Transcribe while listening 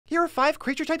Here are 5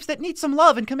 creature types that need some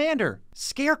love in Commander.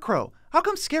 Scarecrow. How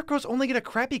come Scarecrows only get a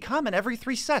crappy common every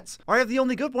 3 sets? Why are the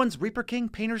only good ones Reaper King,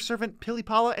 Painter's Servant,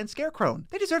 Pilipala, and Scarecrow?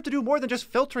 They deserve to do more than just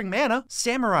filtering mana.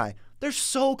 Samurai. They're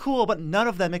so cool, but none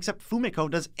of them except Fumiko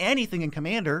does anything in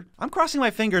Commander. I'm crossing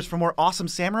my fingers for more awesome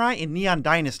samurai in Neon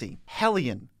Dynasty.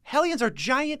 Hellion. Hellions are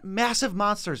giant, massive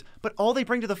monsters, but all they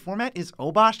bring to the format is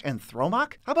Obosh and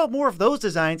Thromok? How about more of those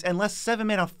designs and less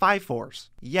 7-mana 5/4s?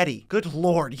 Yeti. Good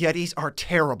lord, Yetis are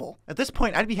terrible. At this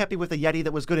point, I'd be happy with a Yeti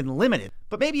that was good in Limited,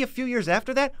 but maybe a few years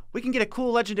after that, we can get a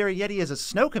cool legendary Yeti as a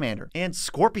Snow Commander. And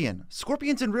Scorpion.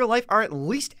 Scorpions in real life are at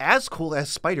least as cool as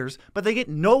spiders, but they get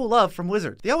no love from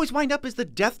Wizards. They always wind up as the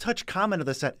Death Touch common of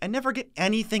the set and never get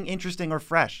anything interesting or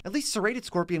fresh. At least Serrated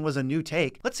Scorpion was a new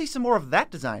take. Let's see some more of that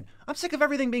design. I'm sick of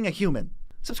everything being a human.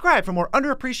 Subscribe for more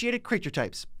underappreciated creature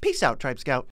types. Peace out, Tribe Scout.